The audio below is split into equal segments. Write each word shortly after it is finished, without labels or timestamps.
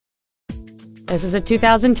This is a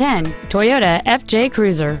 2010 Toyota FJ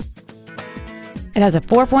Cruiser. It has a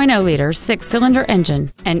 4.0-liter 6-cylinder engine,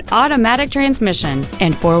 an automatic transmission,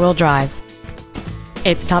 and 4-wheel drive.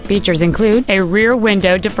 Its top features include a rear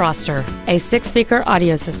window defroster, a 6-speaker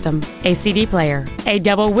audio system, a CD player, a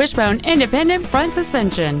double wishbone independent front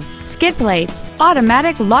suspension, skid plates,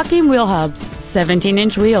 automatic locking wheel hubs,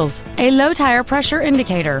 17-inch wheels, a low tire pressure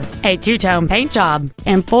indicator, a 2-tone paint job,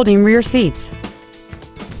 and folding rear seats.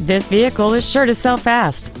 This vehicle is sure to sell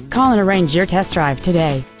fast. Call and arrange your test drive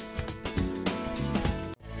today.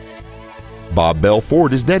 Bob Bell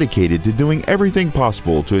Ford is dedicated to doing everything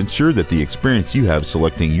possible to ensure that the experience you have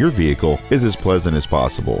selecting your vehicle is as pleasant as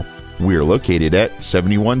possible. We are located at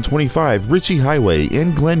 7125 Ritchie Highway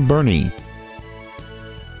in Glen Burnie.